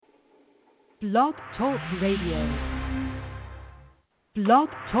Blog Talk Radio. Blog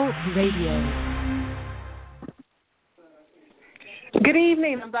Talk Radio. Good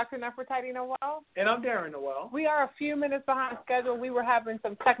evening. I'm Dr. Nefertiti Noel. And I'm Darren Noel. We are a few minutes behind schedule. We were having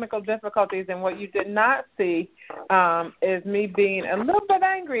some technical difficulties, and what you did not see is me being a little bit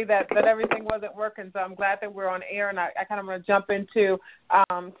angry that everything wasn't working. So I'm glad that we're on air, and I kind of want to jump into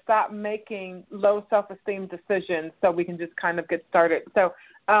stop making low self-esteem decisions so we can just kind of get started. So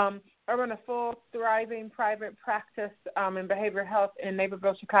I run a full, thriving private practice in behavioral health in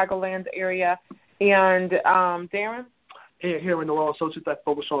Naperville, Chicagoland area. And Darren? Here in Noel Associates, I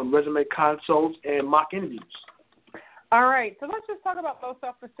focus on resume consults and mock interviews. All right, so let's just talk about low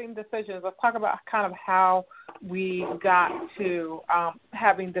self-esteem decisions. Let's talk about kind of how we got to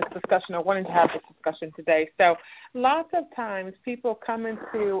having this discussion or wanting to have this discussion today. So lots of times people come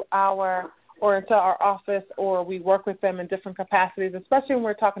into our office, or we work with them in different capacities, especially when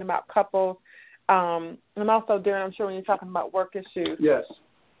we're talking about couples. And also, Darren, I'm sure when you're talking about work issues. Yes.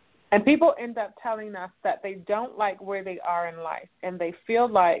 And people end up telling us that they don't like where they are in life, and they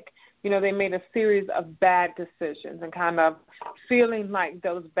feel like, they made a series of bad decisions and kind of feeling like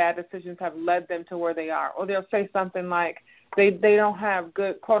those bad decisions have led them to where they are. Or they'll say something like they don't have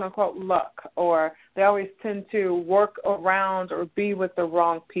good, quote-unquote, luck, or they always tend to work around or be with the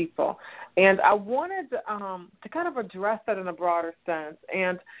wrong people. And I wanted to kind of address that in a broader sense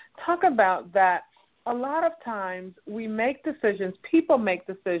and talk about that. A lot of times we make decisions, people make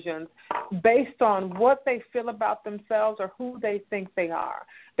decisions based on what they feel about themselves or who they think they are,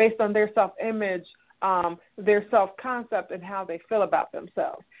 based on their self-image, their self-concept, and how they feel about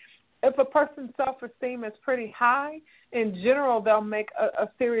themselves. If a person's self-esteem is pretty high, in general, they'll make a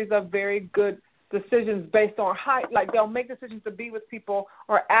series of very good decisions based on like they'll make decisions to be with people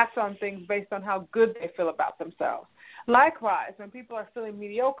or act on things based on how good they feel about themselves. Likewise, when people are feeling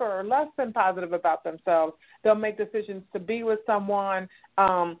mediocre or less than positive about themselves, they'll make decisions to be with someone,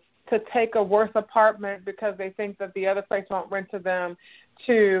 to take a worse apartment because they think that the other place won't rent to them,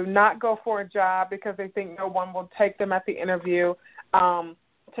 to not go for a job because they think no one will take them at the interview,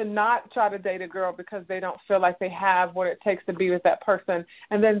 to not try to date a girl because they don't feel like they have what it takes to be with that person.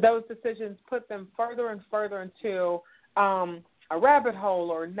 And then those decisions put them further and further into a rabbit hole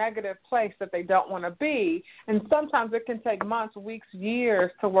or a negative place that they don't want to be. And sometimes it can take months, weeks, years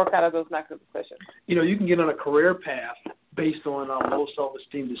to work out of those negative decisions. You can get on a career path based on low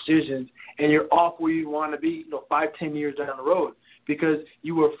self-esteem decisions, and you're off where you want to be 5-10 years down the road because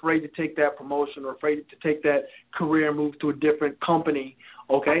you were afraid to take that promotion or afraid to take that career move to a different company,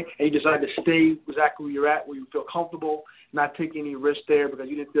 okay? And you decided to stay exactly where you're at, where you feel comfortable, not take any risk there because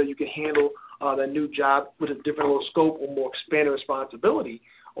you didn't feel you could handle that new job with a different little scope or more expanded responsibility,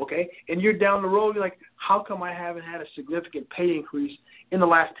 okay? And you're down the road, you're like, how come I haven't had a significant pay increase in the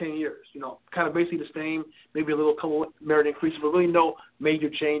last 10 years? Kind of basically the same, maybe a little couple merit increases, but really no major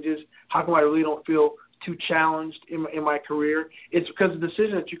changes. How come I really don't feel too challenged in my career? It's because of the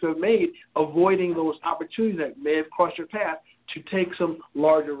decision that you could have made avoiding those opportunities that may have crossed your path to take some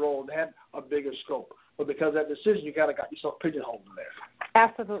larger role that had a bigger scope. But because of that decision, you got yourself pigeonholed in there.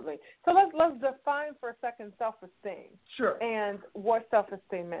 Absolutely. So let's define for a second self-esteem. Sure. And what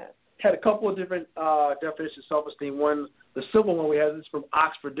self-esteem is. Had a couple of different definitions of self-esteem. One, the simple one we have is from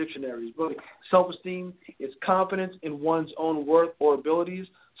Oxford Dictionary. Really, self-esteem is confidence in one's own worth or abilities,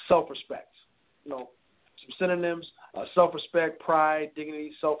 self-respect. Some synonyms, self-respect, pride,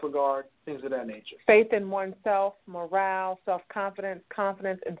 dignity, self-regard, things of that nature. Faith in oneself, morale, self-confidence,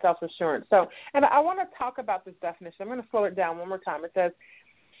 confidence, and self-assurance. So, and I want to talk about this definition. I'm going to slow it down one more time. It says,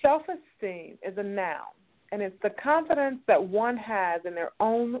 self-esteem is a noun, and it's the confidence that one has in their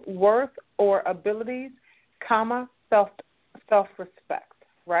own worth or abilities, self-respect,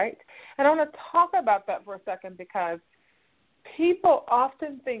 right? And I want to talk about that for a second because people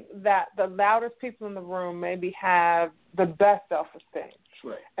often think that the loudest people in the room maybe have the best self-esteem.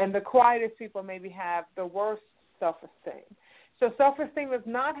 Right. And the quietest people maybe have the worst self-esteem. So self-esteem is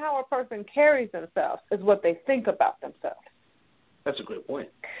not how a person carries themselves, it's what they think about themselves. That's a great point.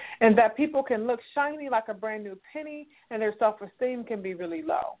 And that people can look shiny like a brand new penny and their self-esteem can be really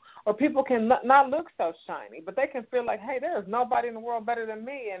low. Or people can not look so shiny, but they can feel like, hey, there's nobody in the world better than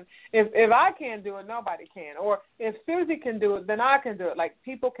me. And if I can't do it, nobody can. Or if Susie can do it, then I can do it. Like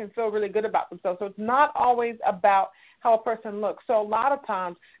people can feel really good about themselves. So it's not always about how a person looks. So a lot of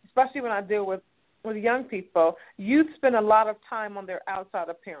times, especially when I deal with young people, youth spend a lot of time on their outside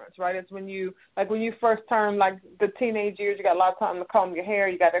appearance, right? It's when you first turn, like the teenage years, you got a lot of time to comb your hair,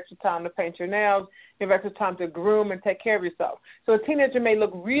 you got extra time to paint your nails, you have extra time to groom and take care of yourself. So a teenager may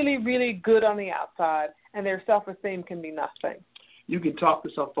look really, really good on the outside, and their self-esteem can be nothing. you can talk to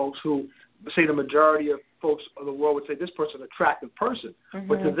some folks who say the majority of folks of the world would say this person's an attractive person,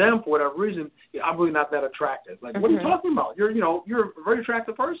 but to them, for whatever reason, I'm really not that attractive. Like, what are you talking about? You're a very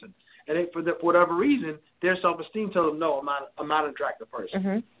attractive person, and for whatever reason, their self-esteem tells them, no, I'm not an attractive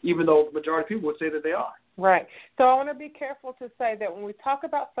person, even though the majority of people would say that they are. Right. So I want to be careful to say that when we talk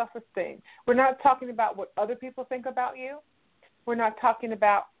about self-esteem, we're not talking about what other people think about you. We're not talking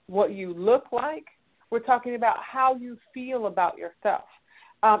about what you look like. We're talking about how you feel about yourself.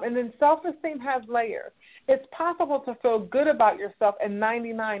 And then self-esteem has layers. It's possible to feel good about yourself in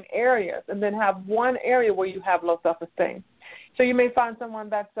 99 areas and then have one area where you have low self-esteem. So you may find someone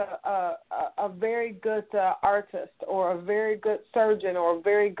that's a very good artist or a very good surgeon or a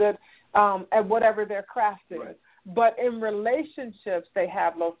very good at whatever their craft is. Right. But in relationships, they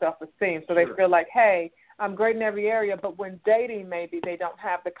have low self-esteem. So they feel like, hey, I'm great in every area, but when dating, maybe they don't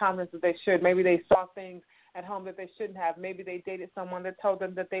have the confidence that they should. Maybe they saw things at home that they shouldn't have. Maybe they dated someone that told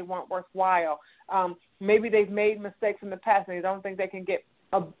them that they weren't worthwhile. Maybe they've made mistakes in the past and they don't think they can get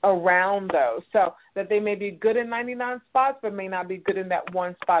around those. So that they may be good in 99 spots but may not be good in that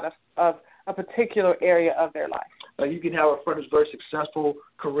one spot of a particular area of their life. You can have a friend who's very successful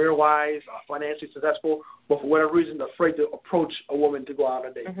career-wise, financially successful, but for whatever reason, they're afraid to approach a woman to go out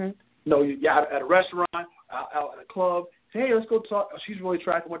on a date. You're out at a restaurant, out at a club. Say, hey, let's go talk. She's really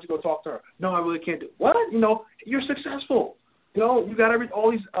attractive. Why don't you go talk to her? No, I really can't do it. What? You're successful. You got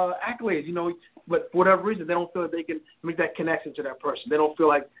all these accolades, but for whatever reason, they don't feel that they can make that connection to that person. They don't feel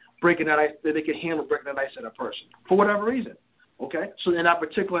like breaking that ice, that they can handle breaking that ice to that person for whatever reason. Okay? So in that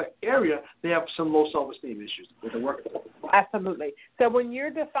particular area, they have some low self-esteem issues that they're working with. Absolutely. So when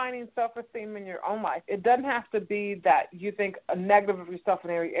you're defining self-esteem in your own life, it doesn't have to be that you think a negative of yourself in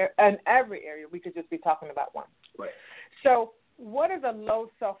every area. We could just be talking about one. Right. So what is a low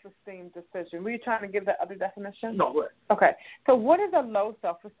self-esteem decision? Were you trying to give that other definition? No, what? Okay. So what is a low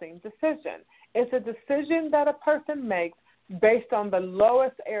self-esteem decision? It's a decision that a person makes based on the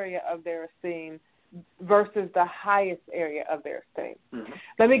lowest area of their esteem versus the highest area of their esteem.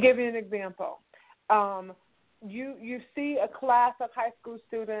 Let me give you an example. You see a class of high school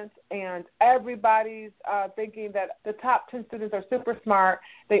students, and everybody's thinking that the top 10 students are super smart.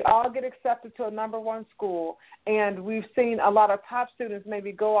 They all get accepted to a number one school, and we've seen a lot of top students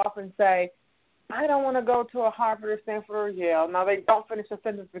maybe go off and say, I don't want to go to a Harvard or Stanford or Yale. Now, they don't finish the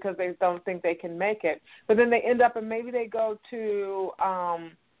sentence because they don't think they can make it, but then they end up and maybe they go to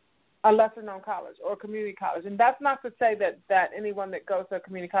a lesser-known college or community college. And that's not to say that anyone that goes to a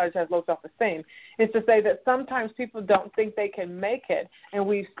community college has low self-esteem. It's to say that sometimes people don't think they can make it, and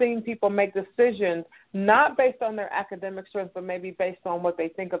we've seen people make decisions not based on their academic strength, but maybe based on what they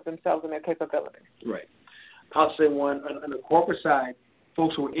think of themselves and their capabilities. Right. I'll say one, on the corporate side,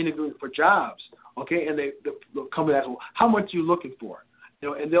 folks who are interviewing for jobs, okay, and they'll come and ask, well, how much are you looking for?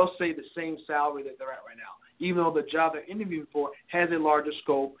 And they'll say the same salary that they're at right now, even though the job they're interviewing for has a larger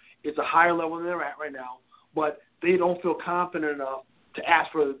scope. It's a higher level than they're at right now, but they don't feel confident enough to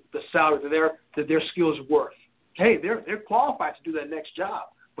ask for the salary that their skills are worth. Hey, they're qualified to do that next job,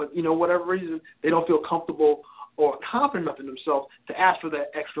 but whatever reason, they don't feel comfortable or confident enough in themselves to ask for that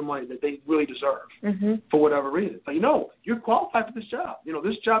extra money that they really deserve for whatever reason. But you're qualified for this job.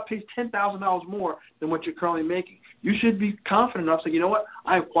 This job pays $10,000 more than what you're currently making. You should be confident enough to say, you know what,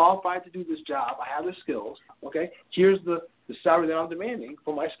 I am qualified to do this job. I have the skills. Okay, here's the salary that I'm demanding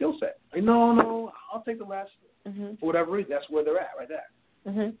for my skill set. No, I'll take the less for whatever reason. That's where they're at right there.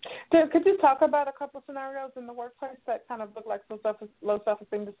 Could you talk about a couple scenarios in the workplace that kind of look like low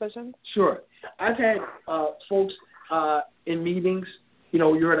self-esteem decisions? Sure. I've had folks in meetings,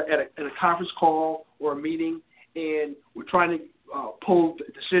 you're at a conference call or a meeting, and we're trying to pull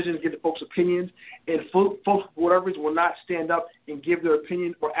decisions, get the folks' opinions, and folks, for whatever reason, will not stand up and give their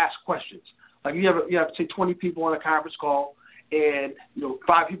opinion or ask questions. Like you have say 20 people on a conference call, and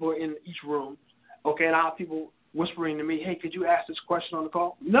 5 people are in each room. Okay, and I have people whispering to me, hey, could you ask this question on the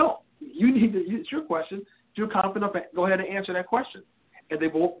call? No, it's your question. If you're confident enough, go ahead and answer that question. And they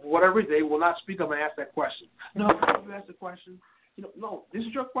will, for whatever reason, they will not speak up and ask that question. No, you ask the question. No, this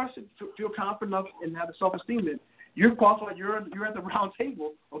is your question. Feel confident enough and have the self-esteem that you're qualified. You're at the round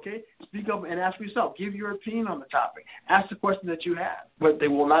table. Okay, speak up and ask for yourself. Give your opinion on the topic. Ask the question that you have. But they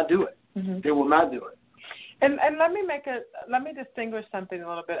will not do it. They will not do it. And let me distinguish something a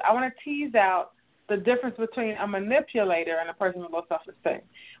little bit. I want to tease out the difference between a manipulator and a person with low self-esteem.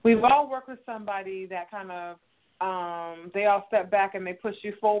 We've all worked with somebody that kind of they all step back and they push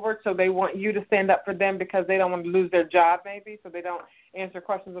you forward, so they want you to stand up for them because they don't want to lose their job maybe, so they don't answer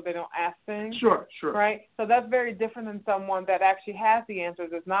questions or they don't ask things. Sure. Right? So that's very different than someone that actually has the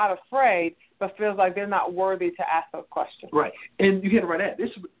answers, is not afraid, but feels like they're not worthy to ask those questions. Right. And you hit it right at it. This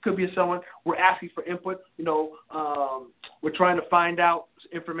could be someone, we're asking for input, we're trying to find out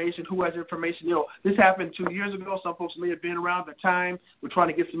information, who has information. This happened 2 years ago. Some folks may have been around at the time. We're trying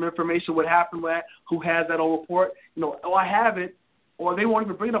to get some information, what happened with that, who has that old report. I have it, or they won't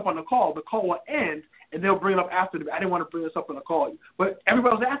even bring it up on the call. The call will end, and they'll bring it up after. I didn't want to bring this up on the call. But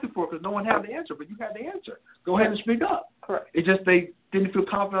everybody was asking for it because no one had the answer, but you had the answer. Go ahead and speak up. Correct. It's just they didn't feel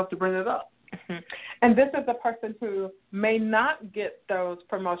confident enough to bring it up. Mm-hmm. And this is a person who may not get those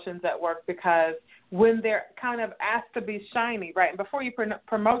promotions at work because when they're kind of asked to be shiny, right, and before you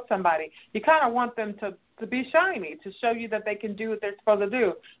promote somebody, you kind of want them to be shiny, to show you that they can do what they're supposed to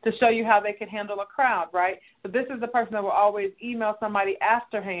do, to show you how they can handle a crowd, right? But this is the person that will always email somebody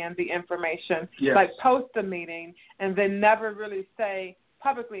afterhand the information, yes, like post the meeting, and then never really say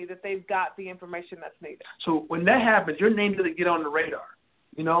publicly that they've got the information that's needed. So when that happens, your name doesn't get on the radar.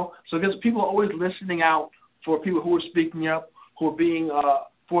 So because people are always listening out for people who are speaking up, who are being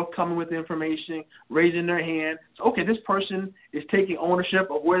forthcoming with the information, raising their hand. So, okay, this person is taking ownership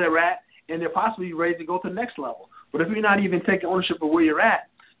of where they're at, and they're possibly ready to go to the next level. But if you're not even taking ownership of where you're at,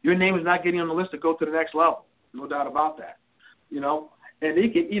 your name is not getting on the list to go to the next level. No doubt about that. And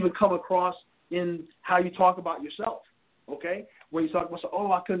it can even come across in how you talk about yourself. Okay, when you talk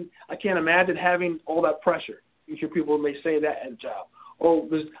about, I can't imagine having all that pressure. You hear people may say that at a job.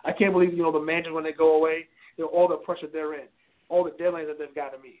 I can't believe, the managers when they go away, all the pressure they're in, all the deadlines that they've got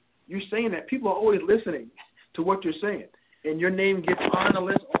to meet. You're saying that people are always listening to what you're saying, and your name gets on the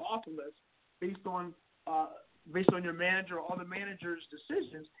list or off the list based on your manager or other managers'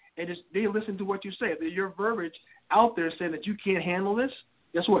 decisions, and they listen to what you say. If your verbiage out there saying that you can't handle this,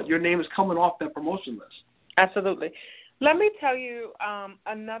 guess what? Your name is coming off that promotion list. Absolutely. Let me tell you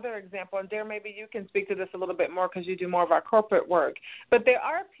another example, and Dare, maybe you can speak to this a little bit more because you do more of our corporate work. But there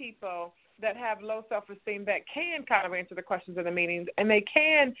are people that have low self-esteem that can kind of answer the questions in the meetings, and they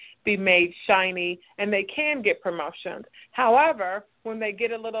can be made shiny, and they can get promotions. However, when they get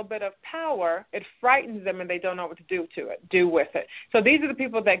a little bit of power, it frightens them, and they don't know what to do with it. So these are the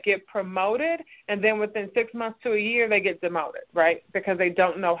people that get promoted, and then within 6 months to a year, they get demoted, right, because they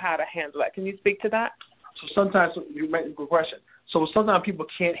don't know how to handle it. Can you speak to that? So sometimes you make a good question. So sometimes people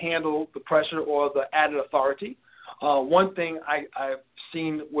can't handle the pressure or the added authority. One thing I've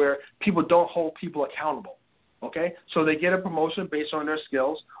seen where people don't hold people accountable. Okay, so they get a promotion based on their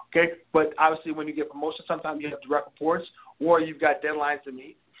skills. Okay, but obviously when you get promotion, sometimes you have direct reports or you've got deadlines to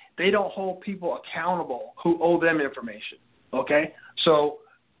meet. They don't hold people accountable who owe them information. Okay, so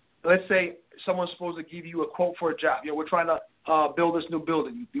let's say someone's supposed to give you a quote for a job. We're trying to build this new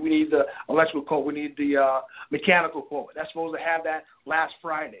building. We need the electrical quote. We need the mechanical quote. That's supposed to have that last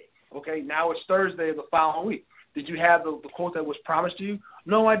Friday. Okay, now it's Thursday of the following week. Did you have the quote that was promised to you?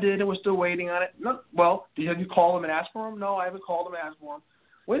 No, I didn't. We're still waiting on it. No. Well, have you called them and asked for them? No, I haven't called them and asked for them.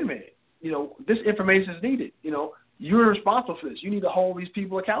 Wait a minute. This information is needed. You're responsible for this. You need to hold these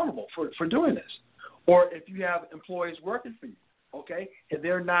people accountable for doing this. Or if you have employees working for you, okay, and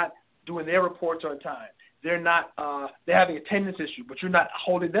they're not doing their reports on time, they're having attendance issue, but you're not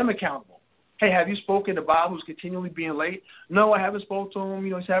holding them accountable. Hey, have you spoken to Bob who's continually being late? No, I haven't spoken to him.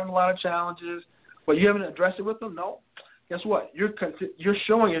 He's having a lot of challenges, but you haven't addressed it with him? No. Guess what? You're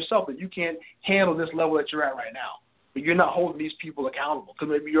showing yourself that you can't handle this level that you're at right now. But you're not holding these people accountable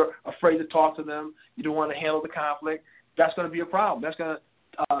because maybe you're afraid to talk to them. You don't want to handle the conflict. That's going to be a problem. That's going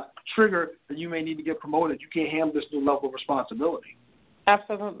to trigger that you may need to get promoted. You can't handle this new level of responsibility.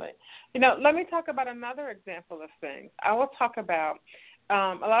 Absolutely. Let me talk about another example of things. I will talk about a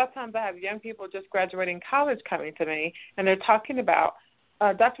lot of times I have young people just graduating college coming to me, and they're talking about,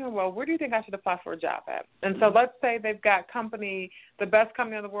 Dr. Well, where do you think I should apply for a job at? And so let's say they've got the best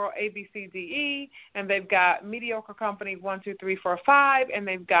company in the world, A, B, C, D, E, and they've got mediocre company 1, 2, 3, 4, 5, and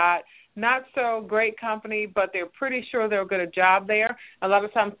they've got not so great company, but they're pretty sure they'll get a job there. A lot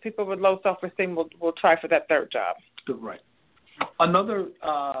of times people with low self-esteem will try for that third job. Good, right. Another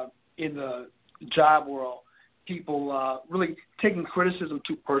in the job world, people really taking criticism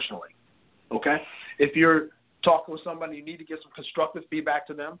too personally, okay? If you're talking with somebody, you need to get some constructive feedback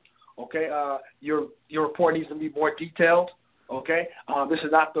to them, okay? Your report needs to be more detailed, okay? This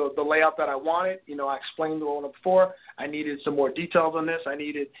is not the layout that I wanted. I explained the one before. I needed some more details on this. I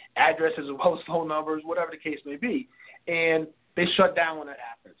needed addresses as well as phone numbers, whatever the case may be. And they shut down when that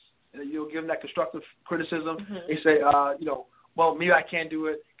happens. And you'll give them that constructive criticism. Mm-hmm. They say, well, maybe I can't do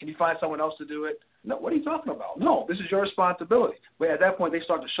it. Can you find someone else to do it? No, what are you talking about? No, this is your responsibility. But at that point, they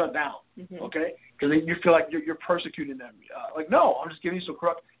start to shut down, okay? Because you feel like you're persecuting them. No, I'm just giving you some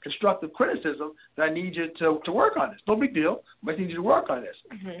constructive criticism that I need you to work on this. No big deal, but I need you to work on this.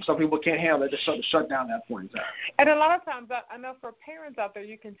 Some people can't handle it. They start to shut down at that point in time. And a lot of times, I know for parents out there,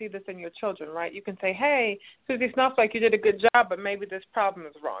 you can see this in your children, right? You can say, hey, Susie Snowflake, you did a good job, but maybe this problem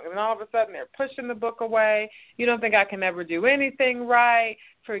is wrong. And then all of a sudden, they're pushing the book away. You don't think I can ever do anything right.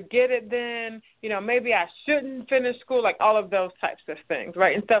 Forget it then. Maybe I shouldn't finish school, like all of those types of things,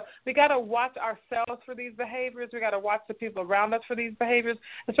 right? And so we got to watch ourselves for these behaviors. We got to watch the people around us for these behaviors,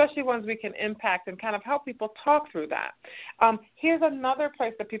 especially ones we can impact and kind of help people talk through that. Here's another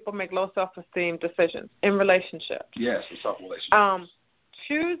place that people make low self-esteem decisions, in relationships. Yes, in self-relationships.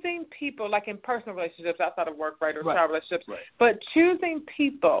 Choosing people, like in personal relationships outside of work, right, or child relationships, right. But choosing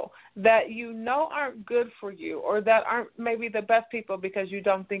people that aren't good for you or that aren't maybe the best people because you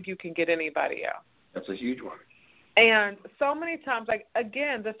don't think you can get anybody else. That's a huge one. And so many times, like,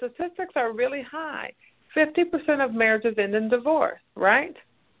 again, the statistics are really high. 50% of marriages end in divorce, right?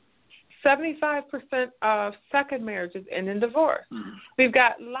 75% of second marriages end in divorce. We've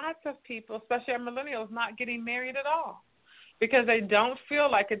got lots of people, especially our millennials, not getting married at all, because they don't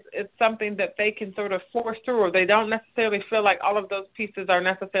feel like it's something that they can sort of force through, or they don't necessarily feel like all of those pieces are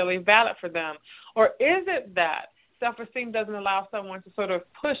necessarily valid for them. Or is it that self-esteem doesn't allow someone to sort of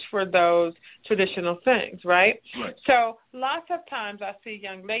push for those traditional things, right? So lots of times I see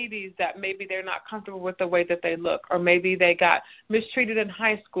young ladies that maybe they're not comfortable with the way that they look, or maybe they got mistreated in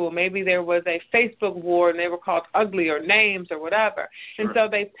high school. Maybe there was a Facebook war and they were called ugly or names or whatever. And so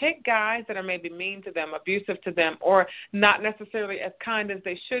they pick guys that are maybe mean to them, abusive to them, or not necessarily as kind as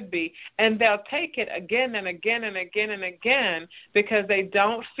they should be. And they'll take it again and again and again and again because they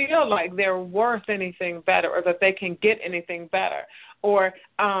don't feel like they're worth anything better or that they can get anything better. Or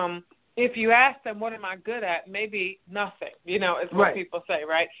if you ask them, what am I good at? Maybe nothing, is what people say,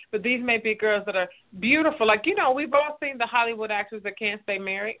 right? But these may be girls that are beautiful. Like, we've all seen the Hollywood actors that can't stay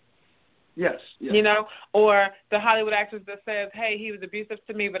married. Yes. Or the Hollywood actress that says, hey, he was abusive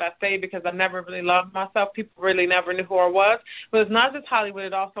to me, but I stayed because I never really loved myself. People really never knew who I was. But it's not just Hollywood.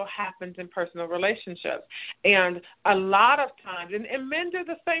 It also happens in personal relationships. And a lot of times, and men do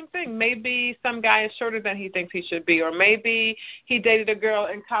the same thing. Maybe some guy is shorter than he thinks he should be, or maybe he dated a girl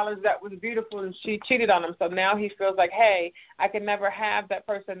in college that was beautiful and she cheated on him. So now he feels like, hey, I can never have that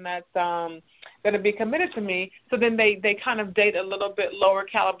person that's going to be committed to me. So then they kind of date a little bit lower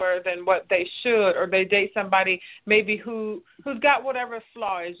caliber than what they should, or they date somebody maybe who's got whatever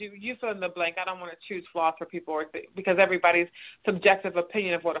flaw is. You fill in the blank. I don't want to choose flaws for people because everybody's subjective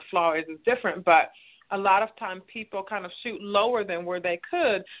opinion of what a flaw is different, but a lot of time people kind of shoot lower than where they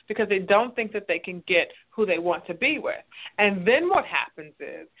could because they don't think that they can get who they want to be with. And then what happens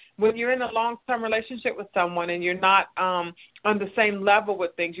is when you're in a long-term relationship with someone and you're not on the same level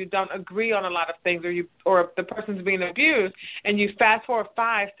with things, you don't agree on a lot of things, or the person's being abused, and you fast forward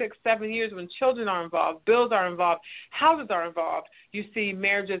 5, 6, 7 years when children are involved, bills are involved, houses are involved, you see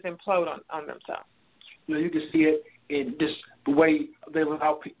marriages implode on themselves. You can see it in just the way they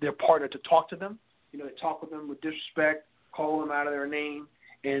allow their partner to talk to them. They talk with them with disrespect, call them out of their name,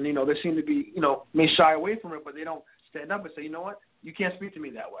 and, they seem to be, may shy away from it, but they don't stand up and say, you know what, you can't speak to me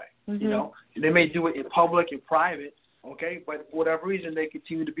that way, And they may do it in public, in private, okay, but for whatever reason, they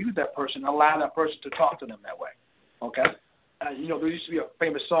continue to be with that person, allow that person to talk to them that way, okay? There used to be a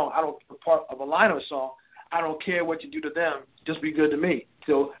famous song, part of a line of a song, I don't care what you do to them, just be good to me.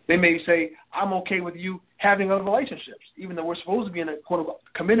 So they may say, I'm okay with you having other relationships, even though we're supposed to be in a, quote-unquote,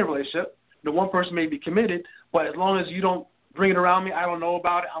 committed relationship. The one person may be committed, but as long as you don't bring it around me, I don't know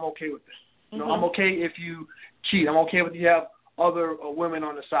about it, I'm okay with it. I'm okay if you cheat. I'm okay if you have other women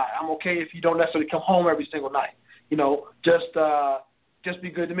on the side. I'm okay if you don't necessarily come home every single night. Just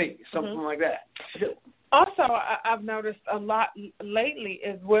be good to me, something like that. Also, I've noticed a lot lately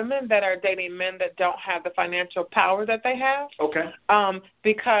is women that are dating men that don't have the financial power that they have. Okay.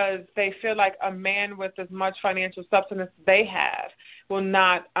 Because they feel like a man with as much financial substance they have will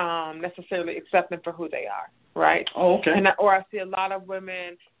not necessarily accept them for who they are, right? Oh, okay. Or I see a lot of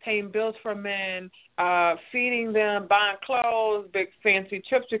women paying bills for men, feeding them, buying clothes, big fancy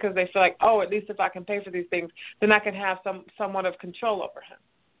trips because they feel like, at least if I can pay for these things, then I can have somewhat of control over him.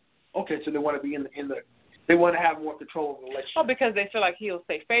 Okay, so they want to be in the they want to have more control of the relationship. Because they feel like he'll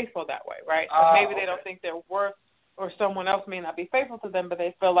stay faithful that way, right? So maybe they don't think they're worth, or someone else may not be faithful to them, but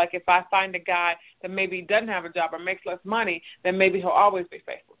they feel like if I find a guy that maybe doesn't have a job or makes less money, then maybe he'll always be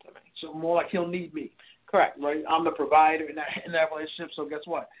faithful to me. So more like he'll need me. Correct. Right? I'm the provider in that relationship, so guess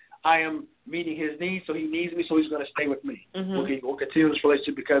what? I am meeting his needs, so he needs me, so he's going to stay with me. We'll continue this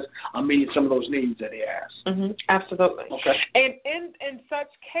relationship because I'm meeting some of those needs that he has. Absolutely. Okay. And in such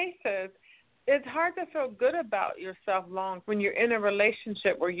cases, it's hard to feel good about yourself long when you're in a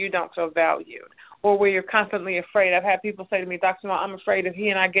relationship where you don't feel valued or where you're constantly afraid. I've had people say to me, Dr. Jamal, I'm afraid if he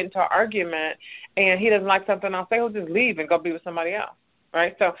and I get into an argument and he doesn't like something, I'll say, he'll just leave and go be with somebody else,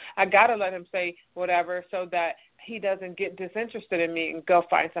 right? So I got to let him say whatever so that he doesn't get disinterested in me and go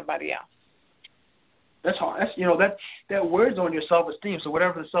find somebody else. That's hard. That's, that wears on your self-esteem. So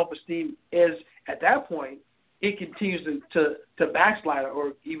whatever the self-esteem is at that point, it continues to backslide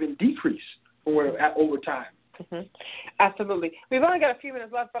or even decrease over time. Absolutely. We've only got a few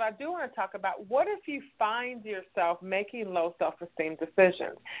minutes left, but I do want to talk about what if you find yourself making low self-esteem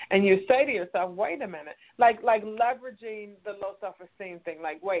decisions and you say to yourself, wait a minute, like leveraging the low self-esteem thing,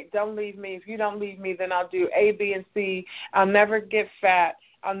 like, wait, don't leave me. If you don't leave me, then I'll do A, B, and C. I'll never get fat.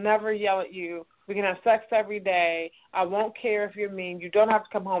 I'll never yell at you. We can have sex every day. I won't care if you're mean. You don't have to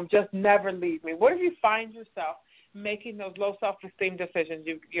come home. Just never leave me. What if you find yourself making those low self-esteem decisions?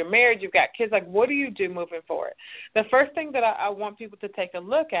 You're married, you've got kids. Like, what do you do moving forward? The first thing that I want people to take a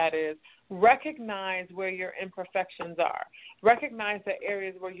look at is recognize where your imperfections are. Recognize the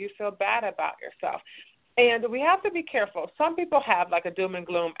areas where you feel bad about yourself. And we have to be careful. Some people have like a doom and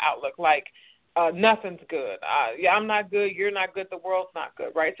gloom outlook, like nothing's good. I'm not good. You're not good. The world's not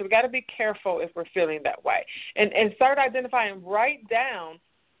good, right? So we got to be careful if we're feeling that way. And start identifying, write down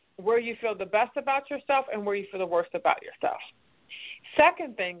where you feel the best about yourself and where you feel the worst about yourself.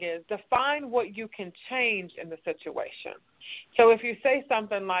 Second thing is define what you can change in the situation. So if you say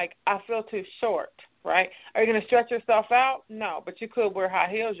something like, I feel too short, right? Are you going to stretch yourself out? No, but you could wear high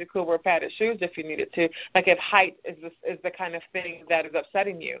heels. You could wear padded shoes if you needed to. Like if height is the kind of thing that is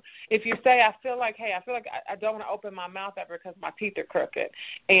upsetting you. If you say, I feel like I don't want to open my mouth ever because my teeth are crooked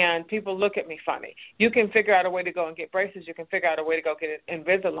and people look at me funny. You can figure out a way to go and get braces. You can figure out a way to go get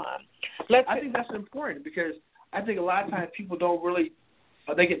Invisalign. I think that's important because I think a lot of times people don't really,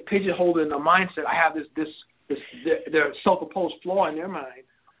 they get pigeonholed in a mindset. I have their self-imposed flaw in their mind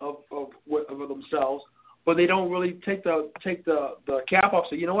of themselves, but they don't really take the cap off.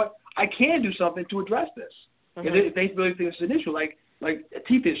 So you know what? I can do something to address this. If they really think it's an issue, like a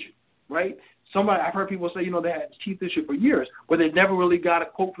teeth issue, right? I've heard people say, they had a teeth issue for years, but they never really got a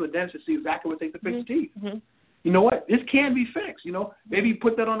quote from the dentist to see exactly what it takes to fix the teeth. You know what? This can be fixed. Maybe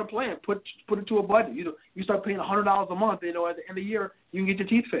put that on a plan. Put it to a budget. You start paying $100 a month. At the end of the year, you can get your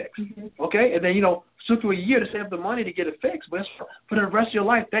teeth fixed. Okay, and then took you a year to save the money to get it fixed, but for the rest of your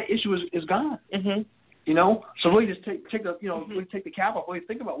life, that issue is gone. So really just take the really take the cap off. Really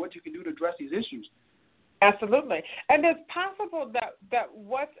think about what you can do to address these issues. Absolutely. And it's possible that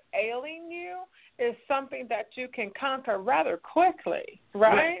what's ailing you is something that you can conquer rather quickly,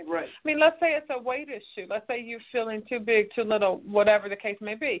 right? Right. I mean, let's say it's a weight issue. Let's say you're feeling too big, too little, whatever the case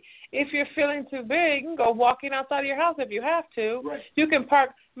may be. If you're feeling too big, you can go walking outside of your house if you have to. Right. You can park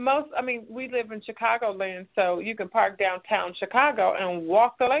we live in Chicagoland, so you can park downtown Chicago and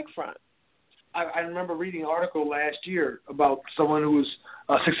walk the lakefront. I remember reading an article last year about someone who was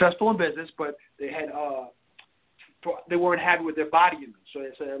successful in business, but they weren't happy with their body image. So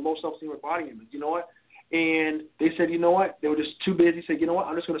they said low self-esteem with body image. You know what? And they said, you know what? They were just too busy. Said, you know what?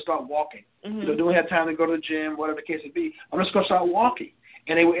 I'm just going to start walking. Don't have time to go to the gym, whatever the case may be. I'm just going to start walking.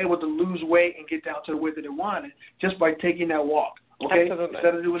 And they were able to lose weight and get down to the weight that they wanted just by taking that walk. Okay? Absolutely.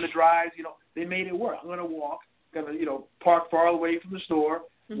 Instead of doing the drives, they made it work. I'm going to walk. I'm going to, park far away from the store.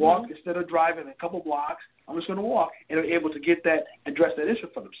 Walk instead of driving a couple blocks. I'm just going to walk, and they're able to address that issue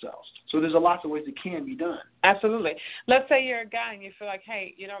for themselves. So there's lots of ways it can be done. Absolutely. Let's say you're a guy and you feel like,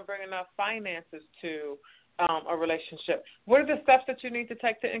 hey, you don't bring enough finances to a relationship. What are the steps that you need to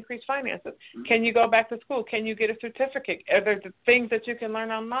take to increase finances? Can you go back to school? Can you get a certificate? Are there things that you can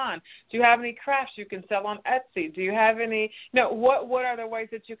learn online? Do you have any crafts you can sell on Etsy? Do you have any? What are the ways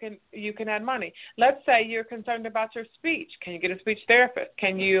that you can add money? Let's say you're concerned about your speech. Can you get a speech therapist?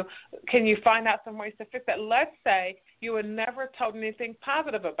 Can you find out some ways to fix that? Let's say you were never told anything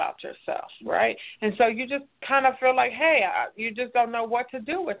positive about yourself, right? And so you just kind of feel like, hey, you just don't know what to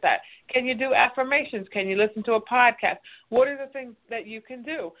do with that. Can you do affirmations? Can you listen to a podcast? What are the things that you can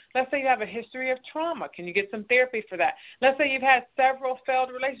do? Let's say you have a history of trauma. Can you get some therapy for that? Let's say you've had several failed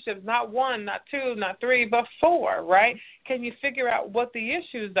relationships, not one, not two, not three, but 4, right? Can you figure out what the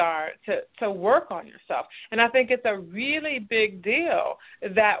issues are to work on yourself? And I think it's a really big deal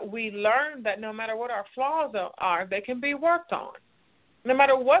that we learn that no matter what our flaws are, they can be worked on. no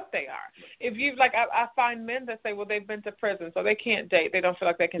matter what they are. If you I find men that say, well, they've been to prison, so they can't date. They don't feel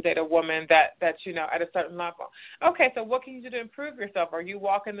like they can date a woman that at a certain level. Okay, so what can you do to improve yourself? Are you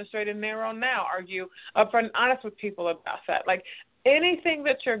walking the straight and narrow now? Are you upfront and honest with people about that? Like anything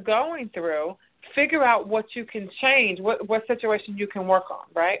that you're going through, figure out what you can change, what situation you can work on,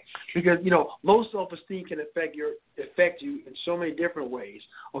 right? Because, low self-esteem can affect you in so many different ways,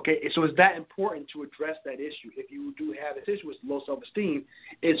 okay? And so it's that important to address that issue. If you do have an issue with low self-esteem,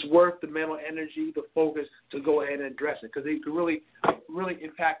 it's worth the mental energy, the focus to go ahead and address it because it can really, really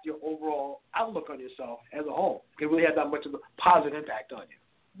impact your overall outlook on yourself as a whole. It really has that much of a positive impact on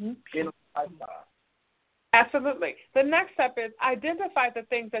you. Mm-hmm. Absolutely. The next step is identify the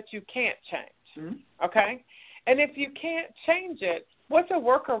things that you can't change. Mm-hmm. Okay? And if you can't change it, what's a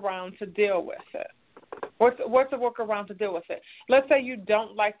workaround to deal with it? What's a workaround to deal with it? Let's say you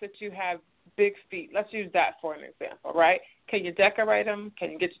don't like that you have big feet. Let's use that for an example, right? Can you decorate them?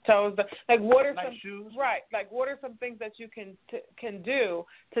 Can you get your toes done? Like what are some shoes? Right? Like what are some things that you can do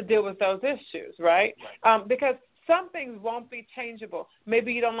to deal with those issues, right? Because some things won't be changeable.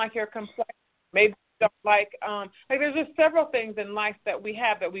 Maybe you don't like your complexion. Maybe like there's just several things in life that we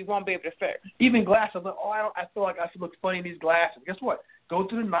have that we won't be able to fix. Even glasses. I feel like I should look funny in these glasses. Guess what? Go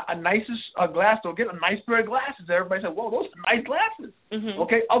to the nicest glass store, get a nice pair of glasses. Everybody said, whoa, those are nice glasses. Mm-hmm.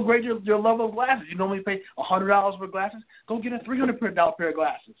 Okay, upgrade your level of glasses. You normally pay $100 for glasses. Go get a $300 pair of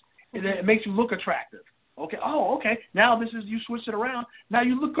glasses. And then it makes you look attractive. Okay, okay. Now you switch it around. Now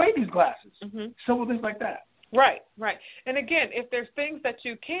you look great in these glasses. Mm-hmm. Simple things like that. Right. And again, if there's things that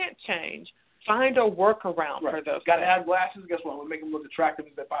you can't change, find a workaround for those. Got to have glasses. Guess what? We'll make them look attractive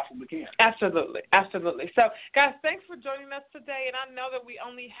as they possibly can. Absolutely. So, guys, thanks for joining us today. And I know that we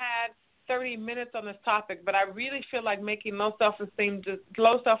only had 30 minutes on this topic, but I really feel like making low self-esteem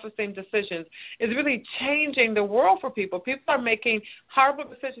decisions is really changing the world for people. People are making horrible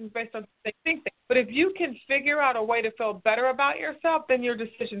decisions based on what they think. But if you can figure out a way to feel better about yourself, then your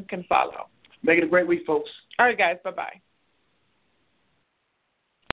decisions can follow. Make it a great week, folks. All right, guys. Bye-bye.